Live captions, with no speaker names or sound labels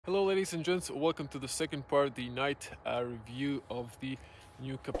Hello ladies and gents, welcome to the second part, the night review of the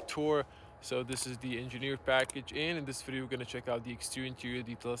new Captur. So this is the engineered package, and in this video we're going to check out the exterior interior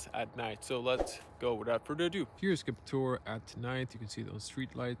details at night. So let's go without further ado. Here's Captur at night. You can see it on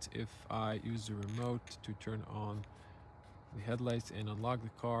street lights. If I use the remote to turn on the headlights and unlock the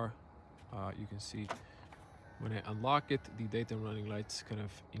car, you can see when I unlock it, the daytime running lights kind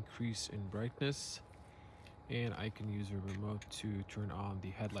of increase in brightness. And I can use a remote to turn on the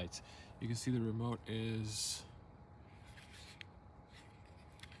headlights. You can see the remote is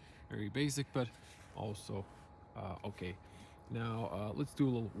very basic, but also okay. Now let's do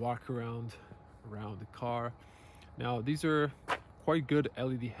a little walk around the car. Now these are quite good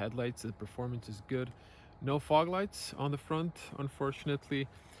LED headlights. The performance is good. No fog lights on the front, unfortunately.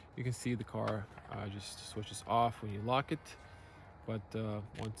 You can see the car just switches off when you lock it, but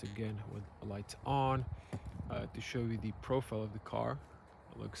once again with the lights on, to show you the profile of the car,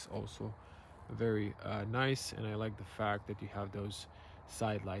 it looks also very nice, and I like the fact that you have those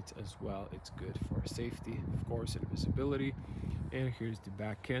side lights as well. It's good for safety, of course, and visibility. And here's the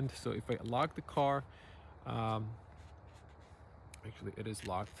back end. So if I lock the car, actually it is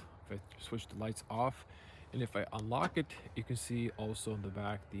locked. If I switch the lights off, and if I unlock it, you can see also on the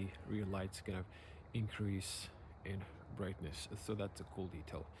back the rear lights kind of increase in brightness. So that's a cool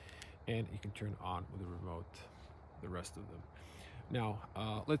detail. And you can turn on with the remote the rest of them. Now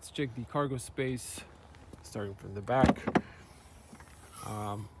let's check the cargo space, starting from the back.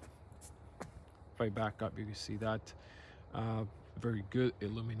 If I back up, you can see that very good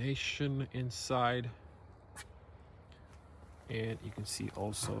illumination inside, and you can see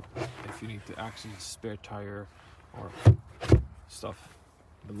also if you need to access a spare tire or stuff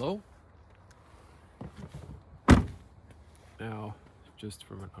below. Now just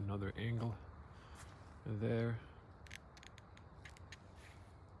from another angle there,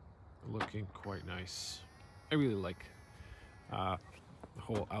 looking quite nice. I really like the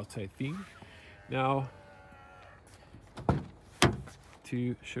whole outside theme. Now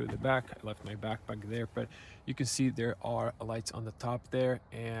to show the back, I left my backpack there, but you can see there are lights on the top there,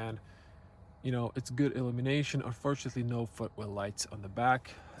 and you know, it's good illumination. Unfortunately, no footwell lights on the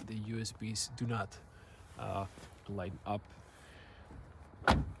back. The USBs do not light up.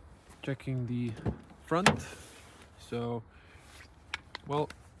 Checking the front, so well,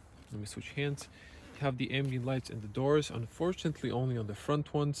 let me switch hands. You have the ambient lights in the doors, unfortunately only on the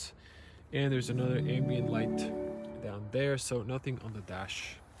front ones, and there's another ambient light down there, so nothing on the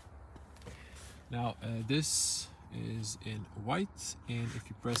dash. Now this is in white, and if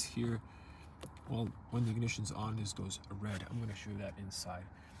you press here, well, when the ignition's on, this goes red. I'm going to show that inside,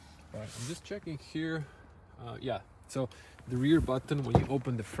 but I'm just checking here. Yeah, so the rear button, when you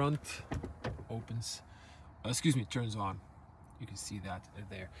open the front, turns on. You can see that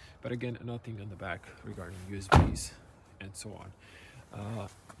there, but again, nothing on the back regarding USBs and so on.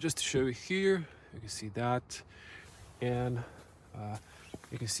 Just to show you here, you can see that, and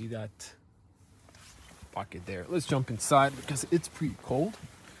you can see that pocket there. Let's jump inside because it's pretty cold.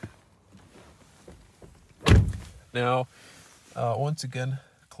 Now once again,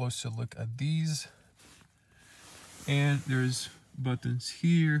 closer look at these, and there's buttons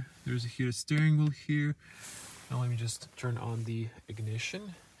here, there's a heated steering wheel here. Now let me just turn on the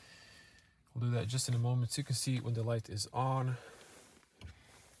ignition. We'll do that just in a moment, so you can see when the light is on.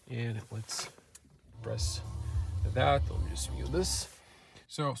 And let's press that. Let me just mute this.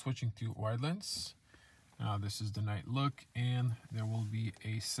 So switching to wide lens. Now this is the night look, and there will be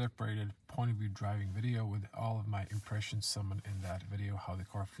a separated point of view driving video with all of my impressions summoned in that video, how the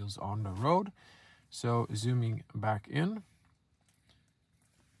car feels on the road. So zooming back in,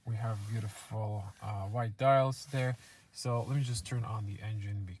 we have beautiful white dials there. So let me just turn on the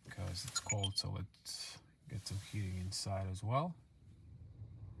engine because it's cold, so let's get some heating inside as well.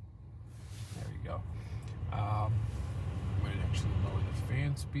 There you go. I'm going to actually lower the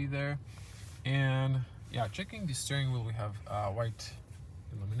fan speed there. And yeah, checking the steering wheel, we have white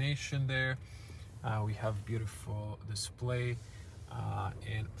illumination there. We have beautiful display,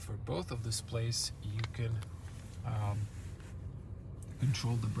 and for both of displays you can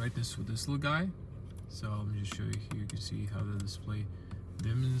control the brightness with this little guy. So let me just show you here. You can see how the display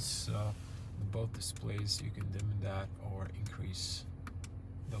dims. Both displays, you can dim that or increase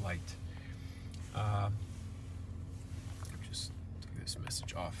the light. Just take this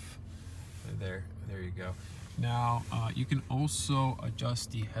message off. There you go. Now you can also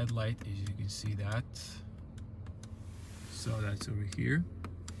adjust the headlight, as you can see that. So that's over here,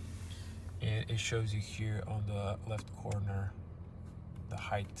 and it shows you here on the left corner the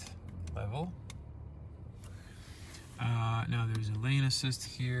height level. Now there's a lane assist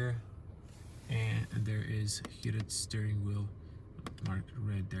here, and there is heated steering wheel marked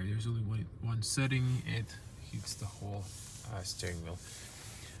red there. There's only one setting. It heats the whole steering wheel.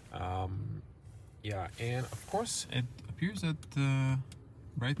 Yeah, and of course it appears that the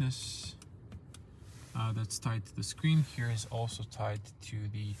brightness that's tied to the screen here is also tied to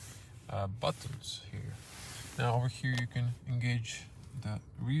the buttons here. Now over here you can engage the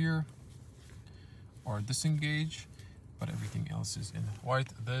rear or disengage, but everything else is in white.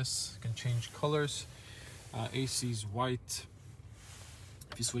 This can change colors. AC is white.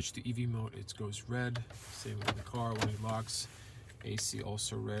 If you switch to EV mode, it goes red. Same with the car when it locks. AC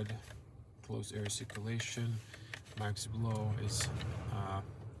also red. Closed air circulation. Max blow is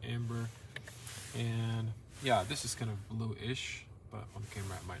amber. And yeah, this is kind of bluish, but on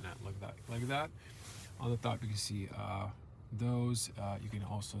camera it might not look like that. On the top you can see those. You can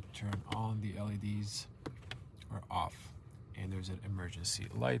also turn on the LEDs or off, and there's an emergency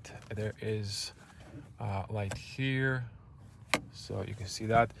light. There is light here, so you can see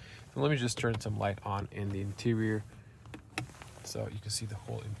that. So let me just turn some light on in the interior, so you can see the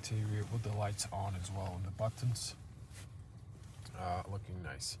whole interior with the lights on as well, and the buttons looking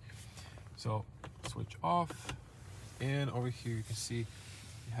nice. So switch off, and over here you can see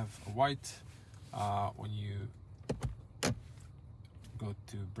you have a white. When you go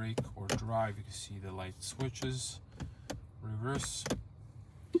to brake or drive, you can see the light switches. Reverse,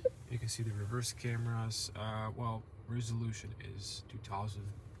 you can see the reverse cameras. Well, resolution is 2000,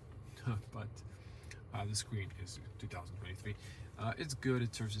 but the screen is 2023. It's good.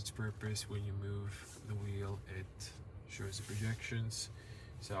 It serves its purpose. When you move the wheel, it shows the projections,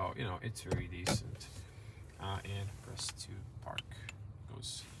 so you know it's very decent. And press to park,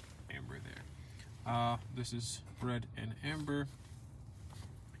 goes amber there. This is red and amber,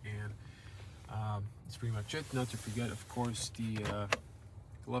 and that's pretty much it. Not to forget, of course, the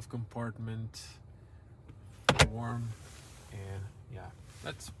glove compartment, warm, and yeah,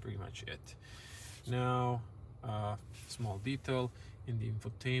 that's pretty much it. Now, small detail in the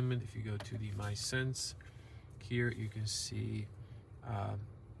infotainment. If you go to the My Sense, here you can see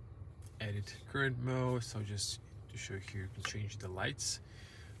edit current mode. So just to show here, you can change the lights.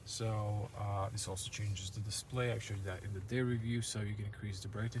 So this also changes the display. I showed you that in the day review. So you can increase the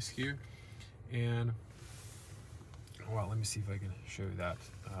brightness here, and well, let me see if I can show you that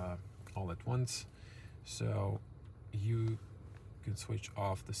all at once. So you can switch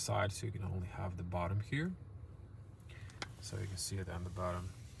off the side, so you can only have the bottom here. So you can see it on the bottom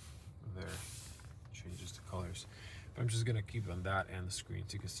there. Changes the colors. But I'm just gonna keep on that and the screen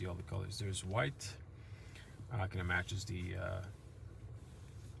so you can see all the colors. There's white. Kind of matches the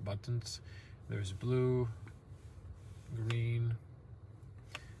buttons. There's blue, green.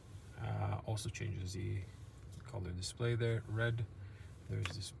 Also changes the color display there. Red. There's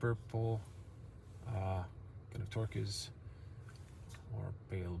this purple, kind of turquoise or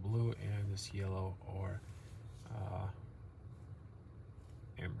pale blue, and this yellow or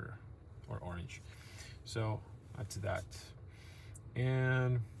amber or orange. So that's that,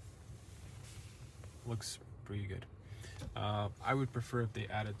 and looks pretty good. I would prefer if they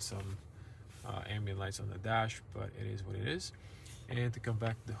added some ambient lights on the dash, but it is what it is. And to come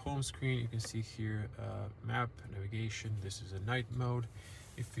back to the home screen, you can see here map, navigation. This is a night mode.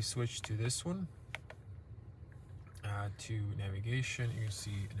 If we switch to this one, to navigation, you can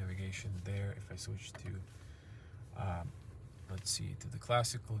see navigation there. If I switch to let's see, to the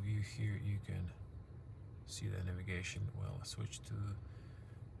classical view here, you can see the navigation will switch to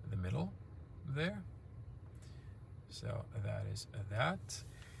the middle there. So that is that.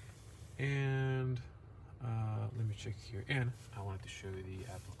 And let me check here, and I wanted to show you the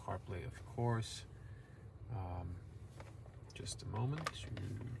Apple CarPlay, of course. Just a moment to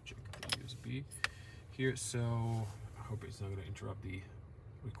check the USB here. So I hope it's not going to interrupt the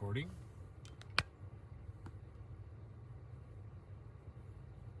recording.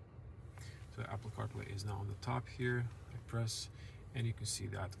 So Apple CarPlay is now on the top here. I press, and you can see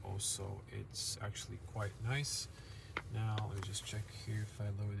that also it's actually quite nice. Now let me just check here if I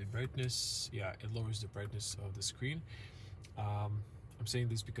lower the brightness. Yeah, it lowers the brightness of the screen. I'm saying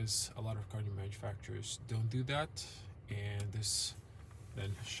this because a lot of car manufacturers don't do that, and this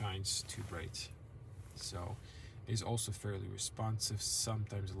then shines too bright. So it's also fairly responsive,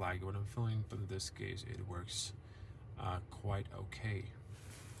 sometimes laggy when I'm filming, but in this case it works quite okay.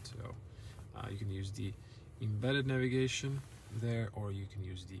 So you can use the embedded navigation there, or you can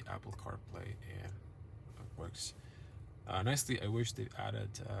use the Apple CarPlay, and it works nicely. I wish they added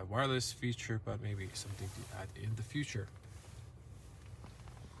a wireless feature, but maybe something to add in the future.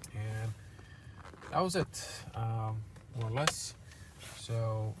 And that was it, more or less.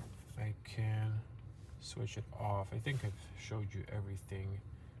 So I can switch it off. I think I've showed you everything.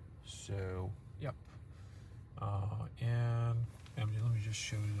 So yep. And let me just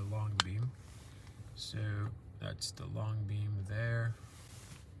show you the long beam. So that's the long beam there.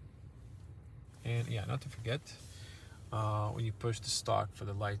 And yeah, not to forget, when you push the stock for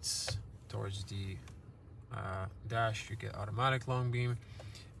the lights towards the dash, you get automatic long beam,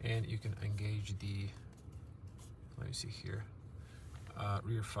 and you can engage the, let me see here,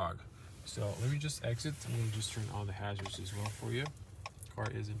 rear fog. So let me just exit. I'm going to just turn on the hazards as well for you. Car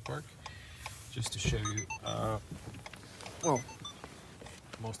is in park, just to show you, well,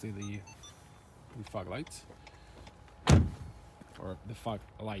 mostly the fog lights, or the fog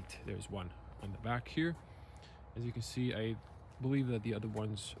light. There's one on the back here. As you can see, I believe that the other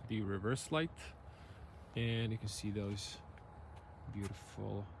one's the reverse light, and you can see those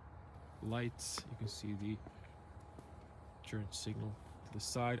beautiful lights. You can see the turn signal to the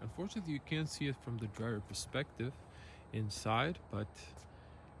side. Unfortunately, you can't see it from the driver perspective inside, but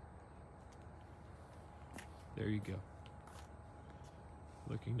there you go,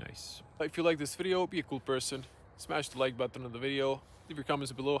 looking nice. If you like this video, be a cool person, smash the like button on the video, leave your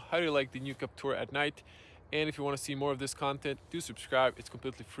comments below how do you like the new Captur at night, and if you want to see more of this content, do subscribe. It's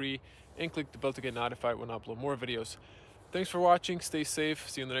completely free, and click the bell to get notified when I upload more videos. Thanks for watching, stay safe,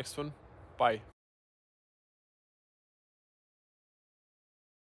 see you in the next one, bye.